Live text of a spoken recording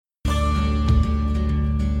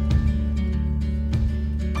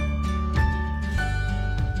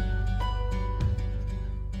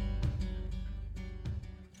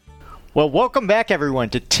Well, welcome back, everyone,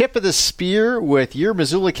 to Tip of the Spear with your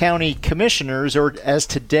Missoula County Commissioners, or as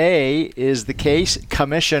today is the case,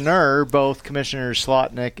 Commissioner. Both Commissioners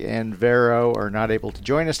Slotnick and Vero are not able to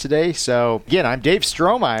join us today. So, again, I'm Dave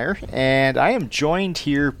Strohmeyer, and I am joined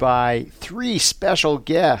here by three special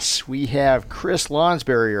guests. We have Chris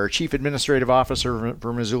Lonsberry, our Chief Administrative Officer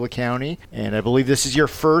for Missoula County, and I believe this is your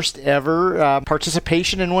first ever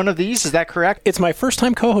participation in one of these. Is that correct? It's my first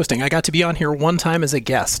time co-hosting. I got to be on here one time as a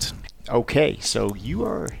guest. Okay, so you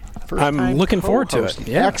are first I'm time looking forward to it.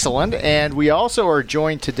 Yeah. Excellent. And we also are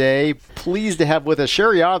joined today, pleased to have with us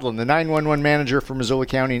Sherry Odland, the 911 manager for Missoula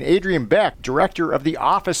County, and Adrian Beck, director of the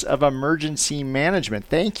Office of Emergency Management.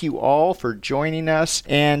 Thank you all for joining us.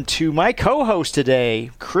 And to my co-host today,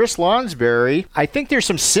 Chris Lonsberry, I think there's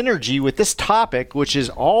some synergy with this topic, which is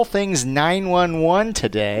all things 911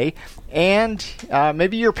 today. And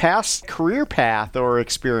maybe your past career path or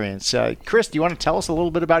experience. Chris, do you want to tell us a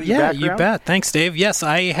little bit about your background? Yeah, you bet. Thanks, Dave. Yes,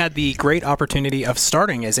 I had the great opportunity of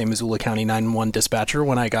starting as a Missoula County 911 dispatcher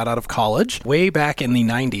when I got out of college, way back in the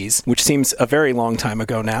 90s, which seems a very long time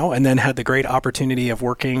ago now, and then had the great opportunity of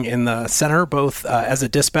working in the center, both as a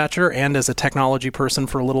dispatcher and as a technology person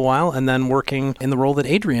for a little while, and then working in the role that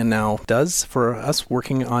Adrian now does for us,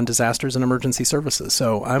 working on disasters and emergency services.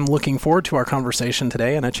 So I'm looking forward to our conversation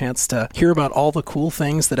today and a chance to hear about all the cool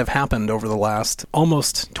things that have happened over the last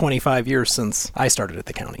almost 25 years since I started at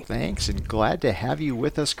the county. Thanks, and glad to have you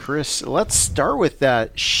with us, Chris. Let's start with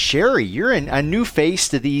Sherry. You're a new face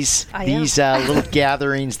to these little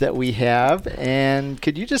gatherings that we have, and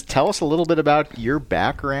could you just tell us a little bit about your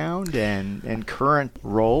background and current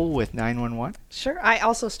role with 911? Sure. I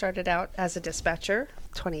also started out as a dispatcher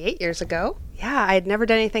 28 years ago. Yeah, I had never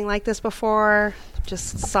done anything like this before.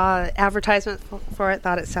 Just saw an advertisement for it,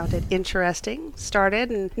 thought it sounded interesting,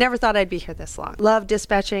 started, and never thought I'd be here this long. Love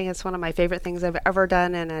dispatching. It's one of my favorite things I've ever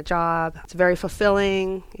done in a job. It's very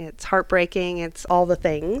fulfilling. It's heartbreaking. It's all the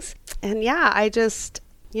things. And yeah, I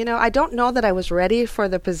don't know that I was ready for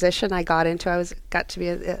the position I got into. I got to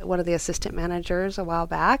be one of the assistant managers a while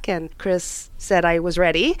back, and Chris said I was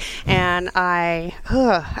ready, and I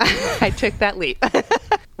took that leap.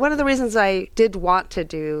 One of the reasons I did want to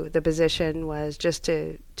do the position was just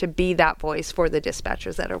to be that voice for the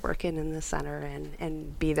dispatchers that are working in the center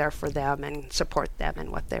and be there for them and support them in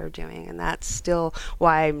what they're doing. And that's still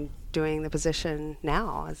why I'm doing the position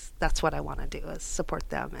now. That's what I want to do, is support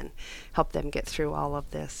them and help them get through all of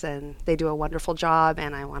this. And they do a wonderful job,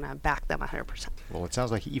 and I want to back them 100%. Well, it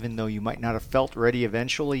sounds like even though you might not have felt ready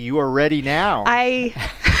eventually, you are ready now.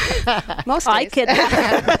 Most days.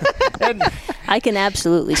 I can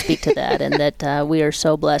absolutely speak to that, and that we are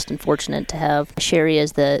so blessed and fortunate to have Sherry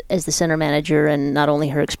as the center manager, and not only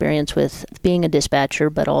her experience with being a dispatcher,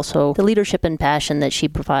 but also the leadership and passion that she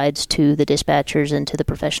provides to the dispatchers and to the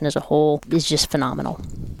profession as a whole is just phenomenal.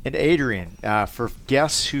 And Adrian, for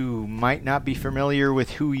guests who might not be familiar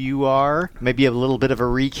with who you are, maybe a little bit of a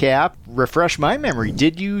recap, refresh my memory.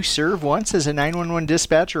 Did you serve once as a 911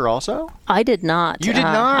 dispatcher also? I did not. You did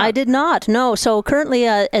not? I did not, no. So currently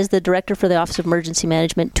as the director for the Office of Emergency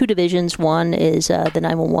Management, two divisions. One is the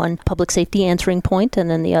 911 Public Safety Answering Point, and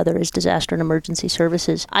then the other is Disaster and Emergency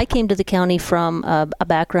Services. I came to the county from a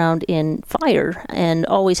background in fire and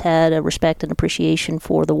always had a respect and appreciation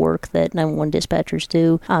for the work that 911 dispatchers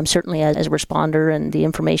do, certainly as a responder and the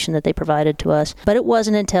information that they provided to us. But it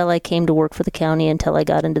wasn't until I came to work for the county, until I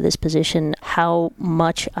got into this position, how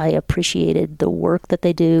much I appreciated the work that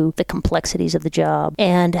they do, the complexities of the job,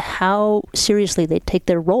 and how seriously they take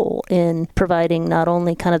their role in providing not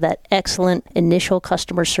only kind of that excellent initial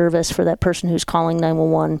customer service for that person who's calling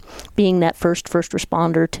 911, being that first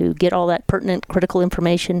responder to get all that pertinent critical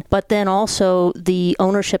information, but then also the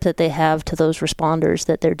ownership that they have to those responders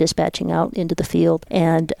that they're dispatching out into the field,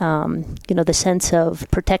 and the sense of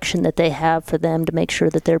protection that they have for them to make sure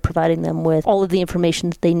that they're providing them with all of the information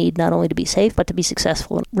that they need, not only to be safe, but to be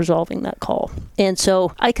successful in resolving that call. And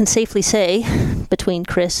so I can safely say, between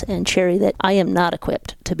Chris and Sherry, that I am not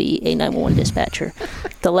equipped to be a 911 dispatcher.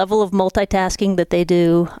 The level of multitasking that they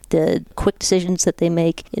do, the quick decisions that they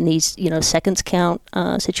make in these, seconds count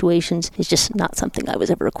situations is just not something I was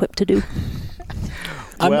ever equipped to do.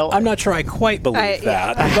 I'm not sure I quite believe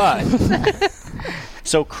that, but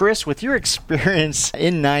So, Chris, with your experience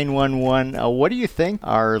in 911, what do you think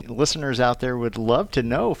our listeners out there would love to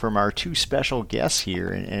know from our two special guests here,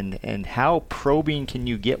 and how probing can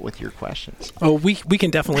you get with your questions? Oh, we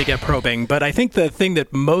can definitely get probing, but I think the thing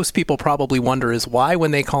that most people probably wonder is why,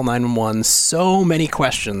 when they call 911, so many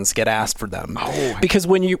questions get asked for them. Oh, because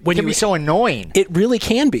when it can be so annoying. It really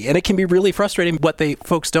can be, and it can be really frustrating. What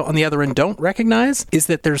folks don't on the other end don't recognize is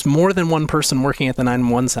that there's more than one person working at the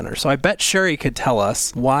 911 center. So I bet Sherry could tell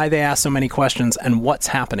us why they ask so many questions and what's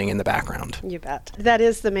happening in the background. You bet. That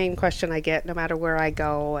is the main question I get no matter where I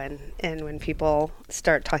go, and when people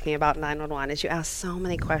start talking about 911 is you ask so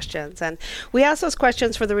many questions. And we ask those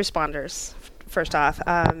questions for the responders. First off,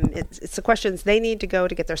 it's the questions they need to go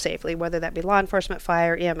to get there safely, whether that be law enforcement,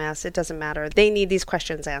 fire, EMS, it doesn't matter. They need these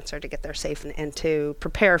questions answered to get there safe and to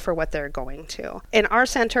prepare for what they're going to. In our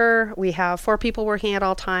center, we have 4 people working at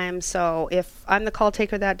all times, so if I'm the call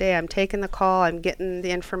taker that day, I'm taking the call, I'm getting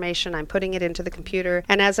the information, I'm putting it into the computer,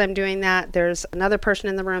 and as I'm doing that, there's another person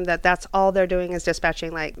in the room that's all they're doing is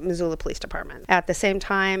dispatching, like Missoula Police Department. At the same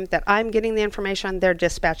time that I'm getting the information, they're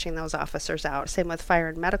dispatching those officers out. Same with fire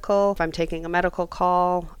and medical. If I'm taking a medical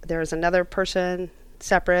call, there's another person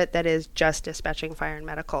separate that is just dispatching fire and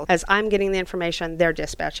medical. As I'm getting the information, they're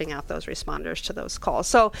dispatching out those responders to those calls.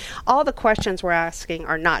 So all the questions we're asking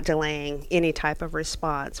are not delaying any type of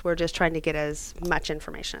response. We're just trying to get as much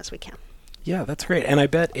information as we can. Yeah, that's great. And I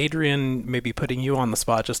bet, Adrian, maybe putting you on the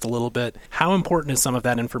spot just a little bit, how important is some of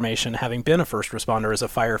that information, having been a first responder as a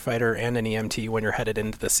firefighter and an EMT, when you're headed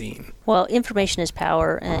into the scene? Well, information is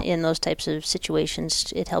power in those types of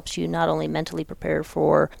situations. It helps you not only mentally prepare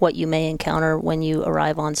for what you may encounter when you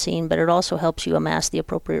arrive on scene, but it also helps you amass the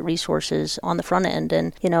appropriate resources on the front end.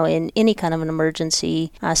 And, in any kind of an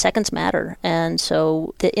emergency, seconds matter. And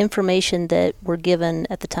so the information that we're given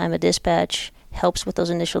at the time of dispatch helps with those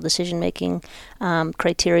initial decision-making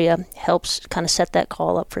criteria, helps kind of set that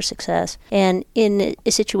call up for success. And in a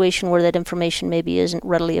situation where that information maybe isn't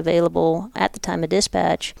readily available at the time of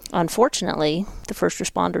dispatch, unfortunately, the first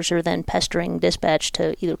responders are then pestering dispatch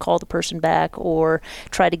to either call the person back or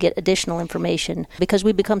try to get additional information, because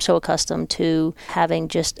we become so accustomed to having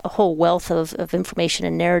just a whole wealth of information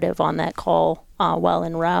and narrative on that call while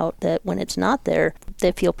en route, that when it's not there,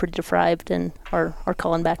 they feel pretty deprived and are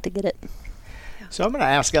calling back to get it. So I'm going to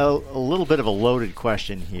ask a little bit of a loaded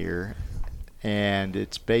question here, and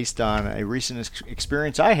it's based on a recent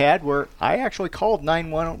experience I had where I actually called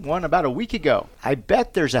 911 about a week ago. I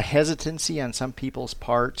bet there's a hesitancy on some people's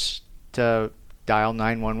parts to dial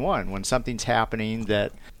 911 when something's happening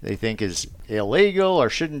that they think is illegal or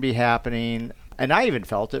shouldn't be happening. And I even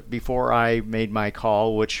felt it before I made my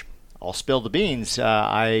call, which I'll spill the beans.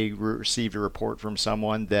 I received a report from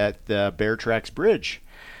someone that the Bear Tracks Bridge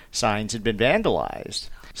signs had been vandalized.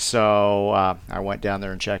 So I went down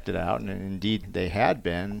there and checked it out, and indeed they had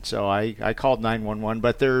been. So I called 911.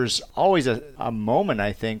 But there's always a moment,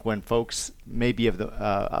 I think, when folks may be of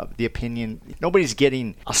the opinion nobody's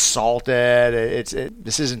getting assaulted.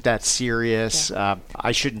 This isn't that serious. Yeah.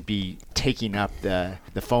 I shouldn't be taking up the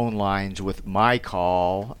phone lines with my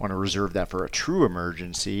call. I want to reserve that for a true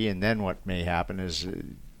emergency. And then what may happen is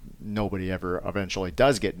nobody ever eventually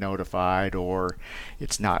does get notified, or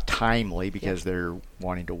it's not timely because they're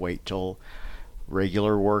wanting to wait till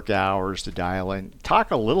regular work hours to dial in.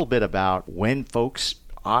 Talk a little bit about when folks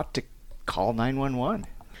ought to call 911.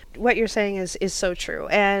 What you're saying is so true.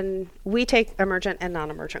 And we take emergent and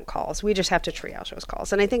non-emergent calls. We just have to triage those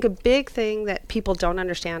calls. And I think a big thing that people don't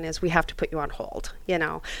understand is we have to put you on hold.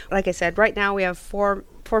 Like I said, right now we have four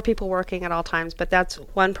people working at all times, but that's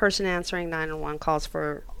one person answering 911 calls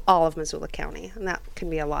for all of Missoula County, and that can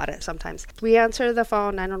be a lot sometimes. We answer the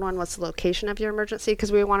phone, 911, what's the location of your emergency,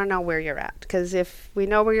 because we want to know where you're at. Because if we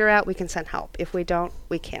know where you're at, we can send help. If we don't,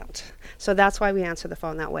 we can't. So that's why we answer the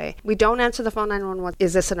phone that way. We don't answer the phone 911,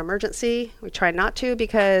 is this an emergency? We try not to,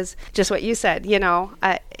 because just what you said,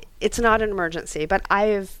 it's not an emergency. But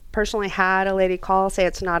I've personally had a lady call, say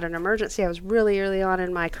it's not an emergency. I was really early on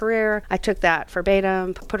in my career. I took that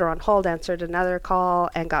verbatim, put her on hold, answered another call,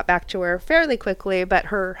 and got back to her fairly quickly, but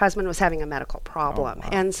her husband was having a medical problem. Oh, wow.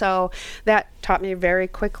 And so that taught me very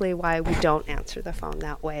quickly why we don't answer the phone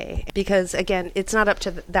that way. Because, again, it's not up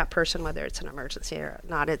to that person whether it's an emergency or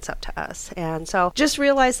not. It's up to us. And so just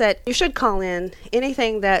realize that you should call in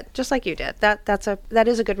anything that, just like you did, that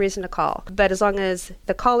is a good reason to call. But as long as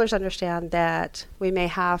the callers understand that we may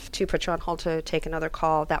have to put you on hold to take another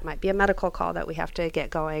call, that might be a medical call that we have to get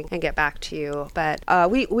going and get back to you. But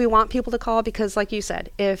we want people to call because, like you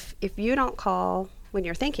said, if you don't call, when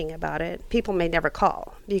you're thinking about it, people may never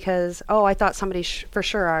call because, I thought somebody for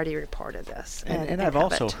sure already reported this. And I've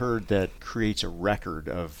also heard that creates a record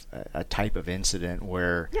of a type of incident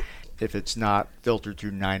where if it's not filtered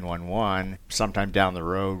through 911, sometime down the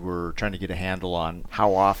road we're trying to get a handle on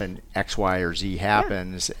how often X, Y, or Z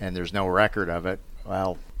happens and there's no record of it.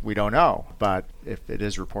 Well, we don't know. But if it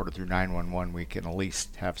is reported through 911, we can at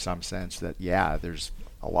least have some sense that, there's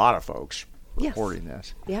a lot of folks reporting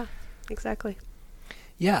this. Yeah, exactly.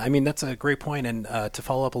 Yeah, I mean, that's a great point. And to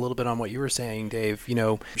follow up a little bit on what you were saying, Dave,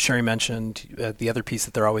 Sherry mentioned the other piece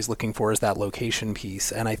that they're always looking for is that location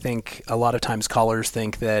piece. And I think a lot of times callers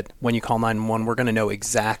think that when you call 911, we're going to know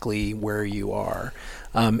exactly where you are.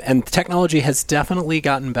 And technology has definitely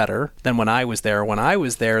gotten better than when I was there. When I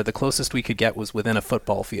was there, the closest we could get was within a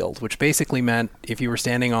football field, which basically meant if you were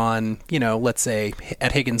standing on, let's say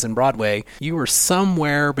at Higgins and Broadway, you were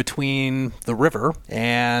somewhere between the river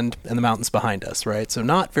and the mountains behind us, right? So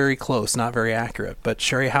not very close, not very accurate. But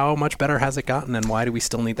Sherry, how much better has it gotten, and why do we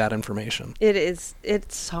still need that information? It's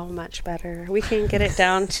so much better. We can get it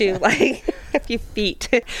down to like a few feet.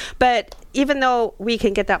 But even though we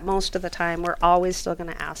can get that most of the time, we're always still going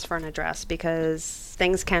to ask for an address because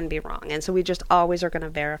things can be wrong. And so we just always are going to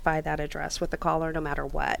verify that address with the caller no matter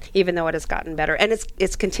what, even though it has gotten better. And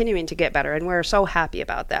it's continuing to get better. And we're so happy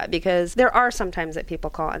about that because there are some times that people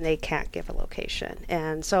call and they can't give a location.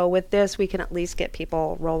 And so with this, we can at least get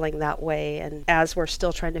people rolling that way. And as we're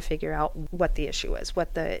still trying to figure out what the issue is,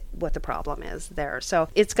 what the problem is there. So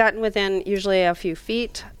it's gotten within usually a few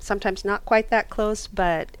feet, sometimes not quite that close,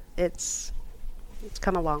 but it's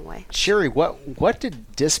come a long way. Sherry, what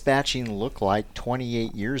did dispatching look like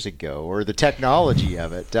 28 years ago, or the technology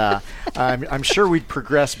of it? I'm sure we'd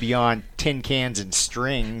progress beyond tin cans and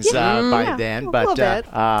strings by then, but that's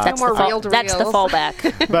the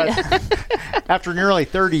fallback. But after nearly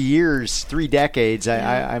 30 years, 3 decades,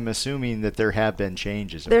 I'm assuming that there have been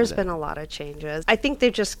changes. There's been a lot of changes. I think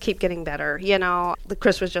they just keep getting better.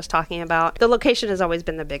 Chris was just talking about the location has always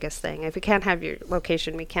been the biggest thing. If we can't have your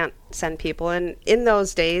location, we can't send people. And in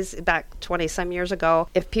those days, back 20 some years ago,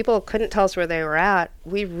 if people couldn't tell us where they were at,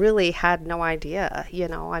 we really had no idea.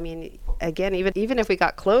 I mean, again, even if we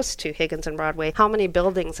got close to Higgins and Broadway, how many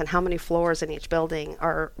buildings and how many floors in each building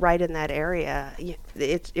are right in that area?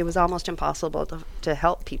 It was almost impossible to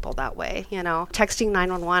help people that way. Texting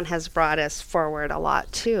 911 has brought us forward a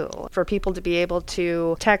lot too. For people to be able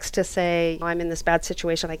to text to say, I'm in this bad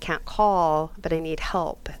situation, I can't call, but I need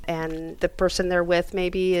help. And the person they're with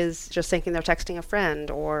maybe is just thinking they're texting a friend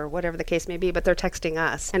or whatever the case may be, but they're texting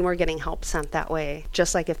us and we're getting help sent that way,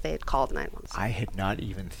 just like if they had called 911. I had not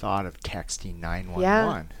even thought of texting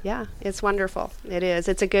 911. Yeah, it's wonderful. It is.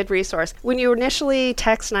 It's a good resource. When you initially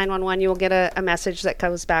text 911, you will get a message that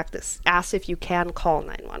comes back that asks if you can call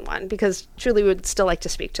 911, because truly we would still like to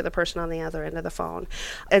speak to the person on the other end of the phone.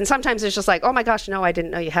 And sometimes it's just like, oh my gosh, no, I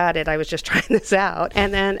didn't know you had it. I was just trying this out.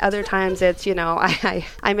 And then other times it's,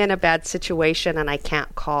 I'm in a bad situation and I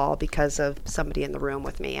can't call because of somebody in the room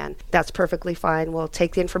with me. And that's perfectly fine. We'll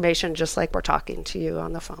take the information just like we're talking to you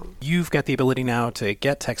on the phone. You've got the ability now to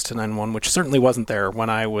get text to 911, which certainly wasn't there when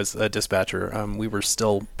I was a dispatcher. We were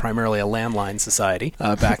still primarily a landline society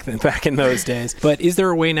back in those days. But is there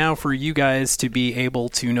a way now for you guys to be able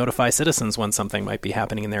to notify citizens when something might be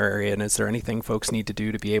happening in their area? And is there anything folks need to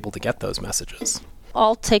do to be able to get those messages?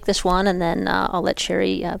 I'll take this one, and then I'll let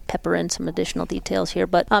Sherry pepper in some additional details here.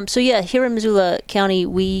 But here in Missoula County,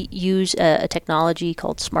 we use a technology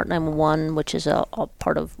called Smart 911, which is a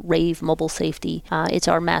part of RAVE Mobile Safety. It's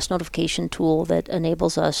our mass notification tool that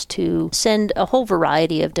enables us to send a whole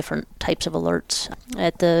variety of different types of alerts.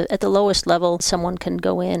 At the lowest level, someone can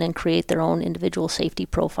go in and create their own individual safety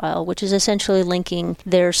profile, which is essentially linking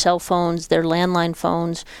their cell phones, their landline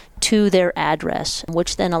phones, to their address,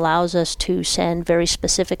 which then allows us to send very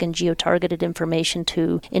specific and geo-targeted information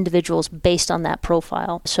to individuals based on that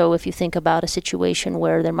profile. So if you think about a situation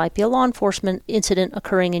where there might be a law enforcement incident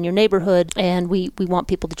occurring in your neighborhood and we want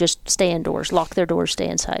people to just stay indoors, lock their doors, stay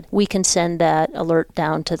inside, we can send that alert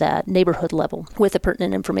down to that neighborhood level with the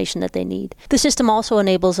pertinent information that they need. The system also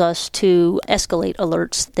enables us to escalate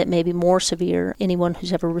alerts that may be more severe. Anyone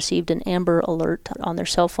who's ever received an Amber Alert on their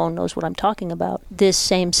cell phone knows what I'm talking about. This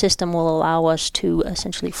same system will allow us to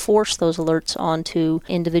essentially force those alerts onto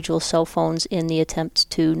individual cell phones in the attempt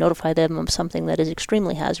to notify them of something that is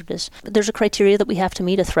extremely hazardous. There's a criteria that we have to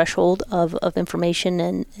meet, a threshold of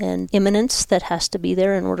information and imminence that has to be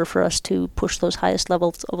there in order for us to push those highest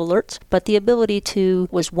levels of alerts. But the ability to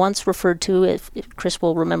was once referred to, if Chris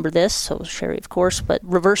will remember this, so Sherry of course, but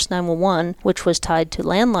reverse 911, which was tied to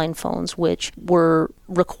landline phones, which were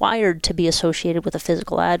required to be associated with a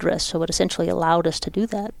physical address, so it essentially allowed us to do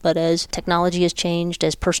that. But as technology has changed,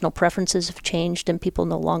 as personal preferences have changed, and people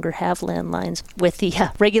no longer have landlines with the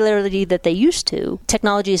regularity that they used to,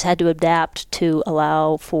 technology has had to adapt to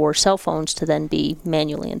allow for cell phones to then be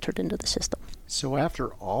manually entered into the system. So after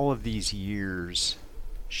all of these years,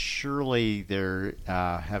 surely there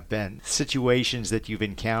have been situations that you've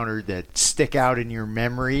encountered that stick out in your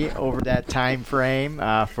memory over that time frame,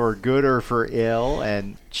 for good or for ill.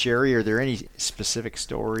 And Sherry, are there any specific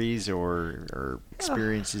stories or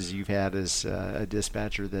experiences you've had as a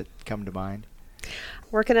dispatcher that come to mind?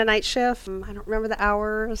 Working a night shift. I don't remember the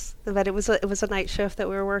hours, but it was a night shift that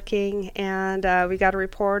we were working, and we got a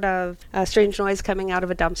report of a strange noise coming out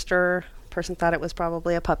of a dumpster. Person thought it was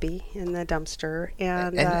probably a puppy in the dumpster,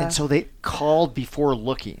 and so they called before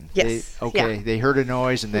looking. Yes. They heard a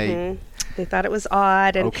noise and they thought it was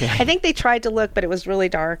odd, and Okay. I think they tried to look, but it was really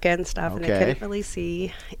dark and stuff, and they Okay. couldn't really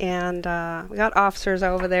see. And we got officers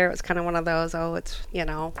over there. It was kind of one of those, it's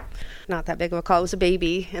not that big of a call. It was a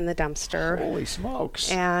baby in the dumpster. Holy smokes.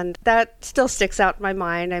 And that still sticks out in my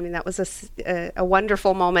mind. I mean, that was a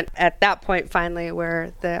wonderful moment at that point, finally,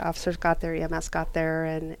 where the officers got there, EMS got there,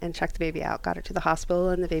 and checked the baby out, got her to the hospital,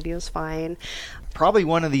 and the baby was fine. Probably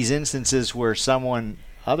one of these instances where someone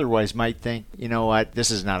otherwise might think, you know what,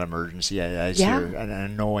 this is not emergency. I hear an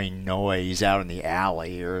annoying noise out in the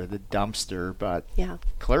alley or the dumpster, but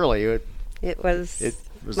clearly it was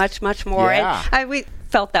was much more. Yeah. And we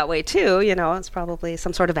felt that way too. It's probably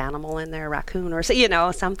some sort of animal in there, raccoon or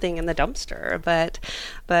something in the dumpster.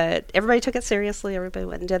 But everybody took it seriously. Everybody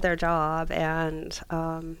went and did their job, and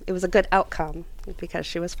it was a good outcome because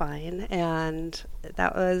she was fine. And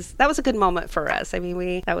that was a good moment for us. I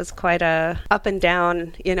mean, that was quite a up and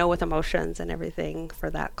down, with emotions and everything for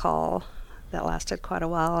that call. That lasted quite a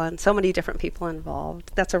while, and so many different people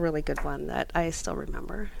involved. That's a really good one that I still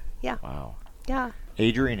remember. Yeah. Wow. Yeah.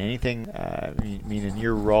 Adrian, anything, in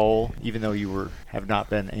your role, even though you have not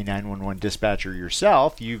been a 911 dispatcher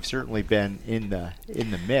yourself, you've certainly been in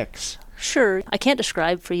the mix. Sure. I can't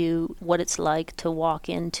describe for you what it's like to walk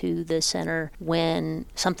into the center when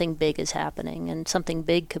something big is happening. And something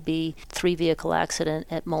big could be 3-vehicle accident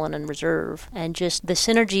at Mullen and Reserve. And just the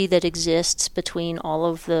synergy that exists between all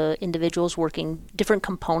of the individuals working different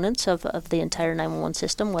components of the entire 911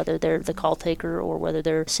 system, whether they're the call taker or whether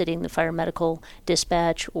they're sitting the fire medical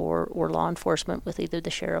dispatch or law enforcement with either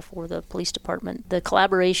the sheriff or the police department. The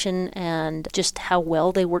collaboration and just how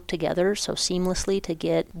well they work together so seamlessly to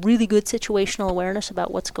get really good situational awareness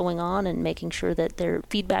about what's going on and making sure that their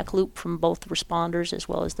feedback loop from both responders as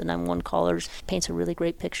well as the 911 callers paints a really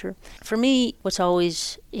great picture. For me, what's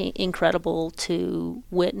always incredible to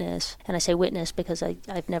witness, and I say witness because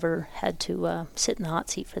I've never had to sit in the hot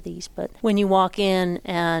seat for these, but when you walk in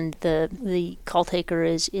and the call taker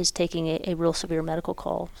is taking a real severe medical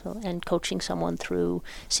call and coaching someone through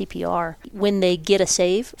CPR, when they get a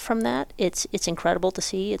save from that, it's incredible to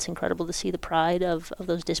see. It's incredible to see the pride of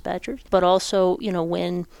those dispatchers. But also,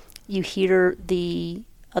 when you hear the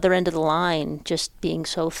other end of the line just being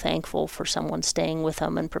so thankful for someone staying with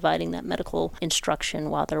them and providing that medical instruction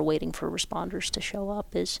while they're waiting for responders to show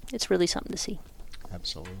up, it's really something to see.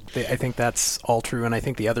 Absolutely. I think that's all true, and I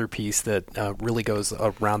think the other piece that really goes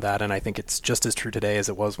around that, and I think it's just as true today as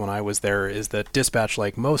it was when I was there, is that dispatch,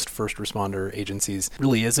 like most first responder agencies,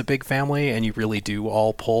 really is a big family, and you really do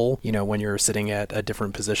all pull. When you're sitting at a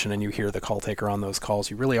different position and you hear the call taker on those calls,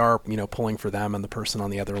 you really are, pulling for them and the person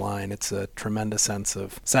on the other line. It's a tremendous sense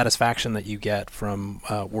of satisfaction that you get from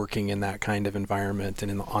working in that kind of environment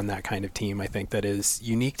and on that kind of team. I think that is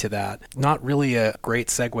unique to that. Not really a great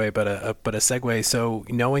segue, but a segue. So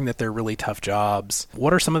knowing that they're really tough jobs,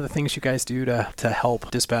 what are some of the things you guys do to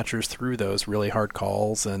help dispatchers through those really hard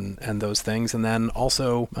calls and those things? And then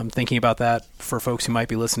also, I'm thinking about that for folks who might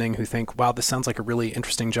be listening who think, wow, this sounds like a really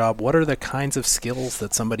interesting job. What are the kinds of skills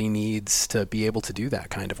that somebody needs to be able to do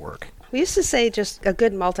that kind of work? We used to say just a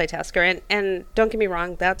good multitasker, and don't get me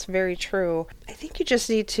wrong, that's very true. I think you just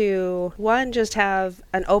need to, just have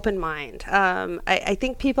an open mind. I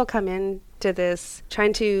think people come in to this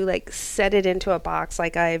trying to set it into a box,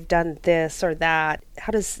 like I've done this or that.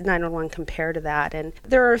 How does 911 compare to that? And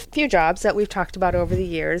there are a few jobs that we've talked about over the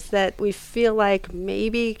years that we feel like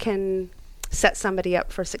maybe can set somebody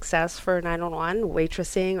up for success for 911,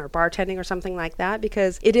 waitressing or bartending or something like that,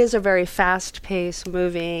 because it is a very fast-paced,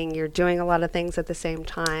 moving, you're doing a lot of things at the same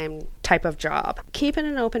time type of job. Keeping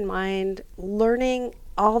an open mind, learning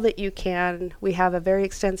all that you can. We have a very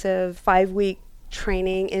extensive 5-week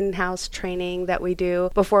training, in-house training that we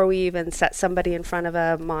do before we even set somebody in front of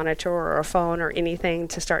a monitor or a phone or anything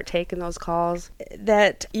to start taking those calls,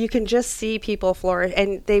 that you can just see people flourish.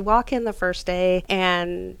 And they walk in the first day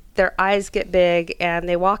and their eyes get big and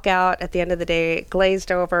they walk out at the end of the day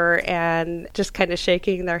glazed over and just kind of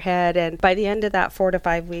shaking their head. And by the end of that 4 to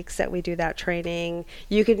 5 weeks that we do that training,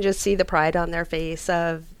 you can just see the pride on their face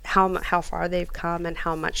of how far they've come and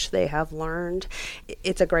how much they have learned.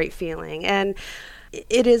 It's a great feeling. And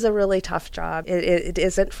it is a really tough job. It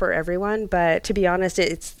isn't for everyone, but to be honest,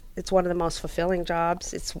 it's one of the most fulfilling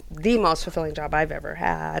jobs. It's the most fulfilling job I've ever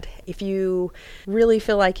had. If you really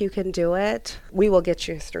feel like you can do it, we will get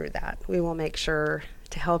you through that. We will make sure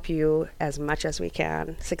to help you as much as we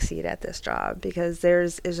can succeed at this job, because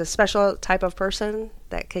there's a special type of person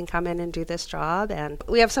that can come in and do this job. And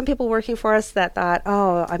we have some people working for us that thought,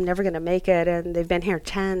 oh, I'm never going to make it. And they've been here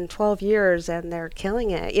 10, 12 years and they're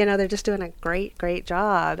killing it. You know, they're just doing a great, great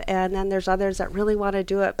job. And then there's others that really want to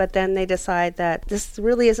do it, but then they decide that this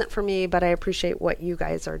really isn't for me, but I appreciate what you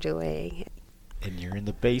guys are doing. And you're in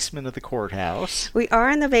the basement of the courthouse. We are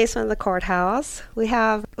in the basement of the courthouse. We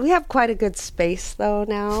have quite a good space though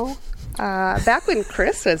now. Back when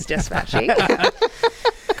Chris was dispatching.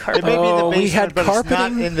 It may be the basement, we had but carpeting. it's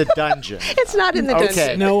not in the dungeon. It's not in the Okay.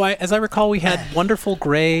 dungeon. No, as I recall, we had wonderful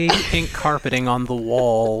gray pink carpeting on the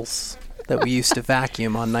walls that we used to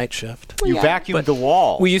vacuum on night shift. You Yeah. vacuumed the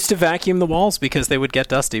wall. We used to vacuum the walls because they would get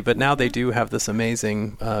dusty, but now they do have this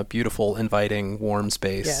amazing, beautiful, inviting, warm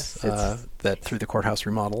space Yes, that through the courthouse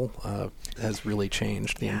remodel has really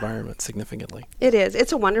changed the environment significantly. It is.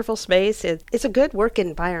 It's a wonderful space. It's a good work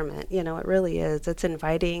environment. You know, it really is. It's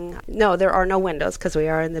inviting. No, there are no windows because we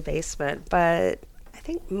are in the basement, but I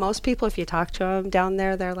think most people, if you talk to them down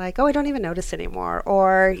there, they're like, oh, I don't even notice anymore.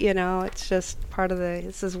 Or, you know, it's just part of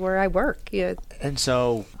this is where I work. Yeah. And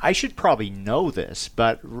so I should probably know this,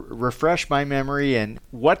 but refresh my memory. And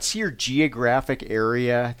what's your geographic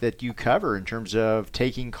area that you cover in terms of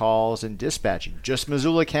taking calls and dispatching? Just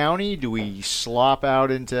Missoula County? Do we slop out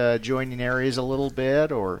into adjoining areas a little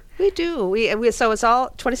bit, or? We do. We so it's all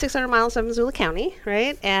 2,600 miles of Missoula County,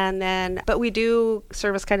 right? And then, but we do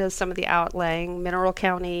service kind of some of the outlying Mineral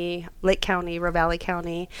County, Lake County, Ravalli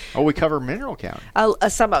County. Oh, we cover Mineral County.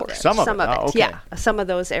 Some of it. Some of it. Oh, okay. Yeah. Some of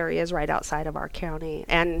those areas right outside of our county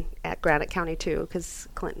and at Granite County too, because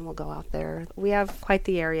Clinton will go out there. We have quite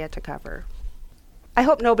the area to cover. I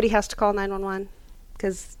hope nobody has to call 911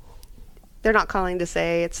 because they're not calling to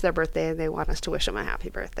say it's their birthday and they want us to wish them a happy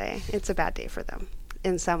birthday. It's a bad day for them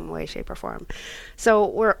in some way, shape, or form.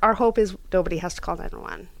 So our hope is nobody has to call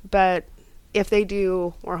 911. But if they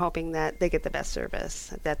do, we're hoping that they get the best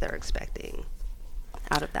service that they're expecting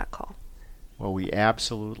out of that call. Well, we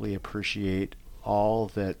absolutely appreciate all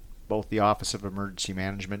that both the Office of Emergency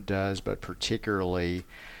Management does, but particularly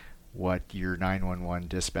what your 911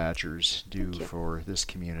 dispatchers do for this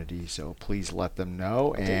community. So please let them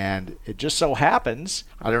know. And it just so happens,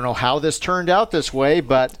 I don't know how this turned out this way,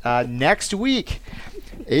 but next week,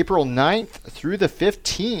 April 9th through the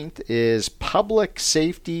 15th is Public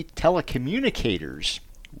Safety Telecommunicators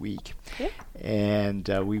Week. Yeah. And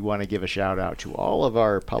we want to give a shout out to all of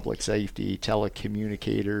our public safety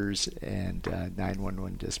telecommunicators and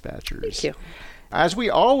 911 dispatchers. Thank you. As we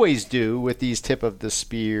always do with these Tip of the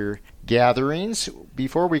Spear gatherings,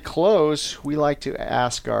 before we close, we like to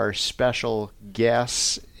ask our special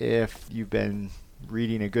guests if you've been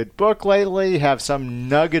reading a good book lately, have some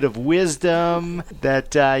nugget of wisdom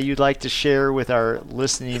that you'd like to share with our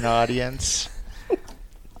listening audience.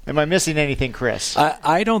 Am I missing anything, Chris?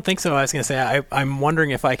 I don't think so. I was going to say, I'm wondering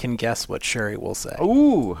if I can guess what Sherry will say.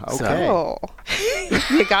 Ooh, okay. Oh,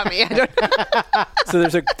 you got me. I don't. So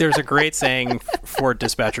there's a great saying for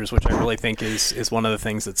dispatchers, which I really think is one of the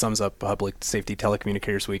things that sums up Public Safety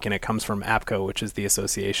Telecommunicators Week, and it comes from APCO, which is the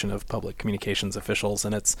Association of Public Communications Officials,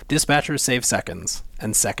 and it's dispatchers save seconds,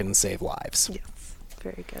 and seconds save lives. Yes,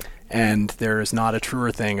 very good. And there is not a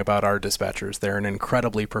truer thing about our dispatchers. They're an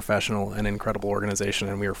incredibly professional and incredible organization,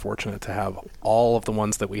 and we are fortunate to have all of the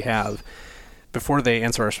ones that we have. Before they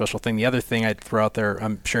answer our special thing, the other thing I'd throw out there,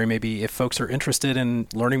 Sherry, maybe if folks are interested in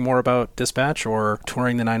learning more about dispatch or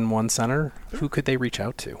touring the 911 Center, who could they reach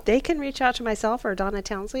out to? They can reach out to myself or Donna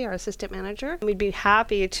Townsley, our assistant manager. We'd be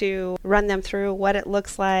happy to run them through what it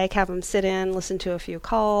looks like, have them sit in, listen to a few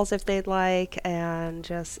calls if they'd like, and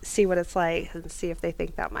just see what it's like and see if they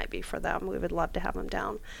think that might be for them. We would love to have them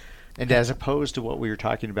down. And as opposed to what we were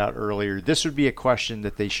talking about earlier, this would be a question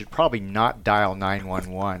that they should probably not dial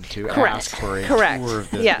 911 to ask for a tour of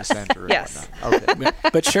the center. And whatnot. Okay.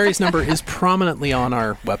 But Sherry's number is prominently on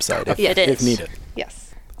our website if needed.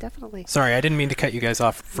 Yes. definitely. Sorry, I didn't mean to cut you guys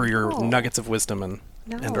off for your No. nuggets of wisdom and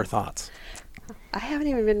No. or thoughts. I haven't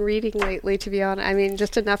even been reading lately, to be honest. I mean,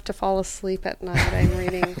 just enough to fall asleep at night. I'm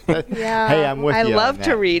reading. Yeah. Hey, I'm with I you on love to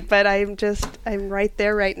that. read, but I'm right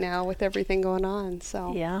there right now with everything going on.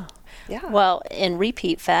 So, Yeah. yeah. Well, in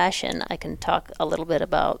repeat fashion, I can talk a little bit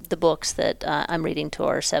about the books that I'm reading to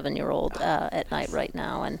our 7-year-old at night right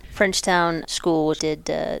now. And Frenchtown School did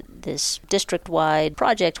this district-wide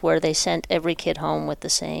project where they sent every kid home with the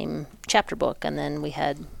same chapter book, and then we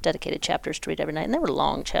had dedicated chapters to read every night, and they were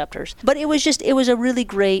long chapters. But it was a really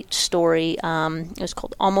great story. It was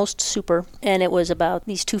called Almost Super, and it was about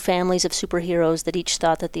these two families of superheroes that each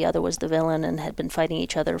thought that the other was the villain and had been fighting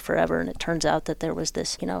each other forever, and it turns out that there was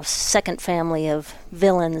this, second family of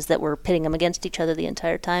villains that were pitting them against each other the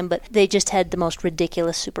entire time, but they just had the most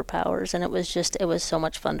ridiculous superpowers, and it was so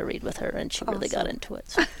much fun to read with her, and she really got into it.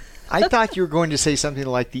 So. I thought you were going to say something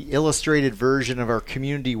like the illustrated version of our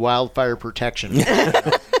community wildfire protection.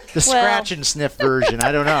 The scratch and sniff version.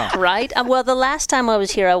 I don't know. Right? Well, the last time I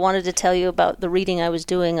was here, I wanted to tell you about the reading I was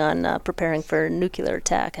doing on preparing for a nuclear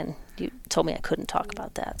attack, and you told me I couldn't talk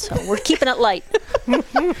about that. So we're keeping it light.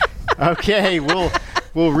 Okay, we'll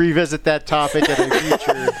revisit that topic at a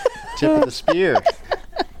future Tip of the Spear.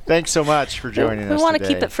 Thanks so much for joining us We want to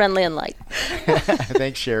today. keep it friendly and light.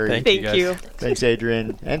 Thanks, Sherry. Thank Thank guys. you. Thanks,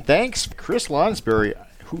 Adrian. And thanks, Chris Lonsbury,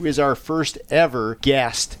 who is our first ever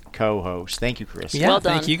guest co-host. Thank you, Chris. Yeah, Well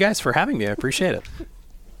done. thank you guys for having me. I appreciate it.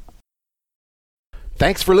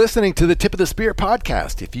 Thanks for listening to the Tip of the Spear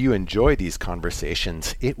podcast. If you enjoy these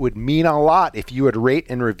conversations, it would mean a lot if you would rate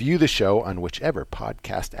and review the show on whichever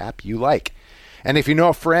podcast app you like. And if you know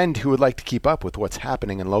a friend who would like to keep up with what's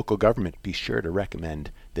happening in local government, be sure to recommend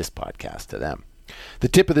this podcast to them. The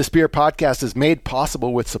Tip of the Spear podcast is made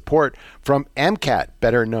possible with support from MCAT,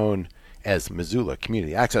 better known as Missoula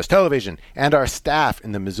Community Access Television, and our staff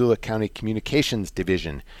in the Missoula County Communications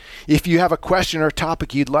Division. If you have a question or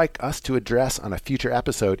topic you'd like us to address on a future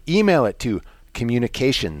episode, email it to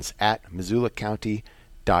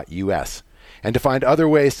communications@missoulacounty.us. And to find other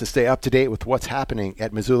ways to stay up to date with what's happening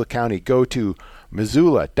at Missoula County, go to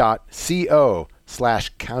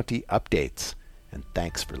missoula.co/county updates. And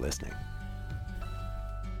thanks for listening.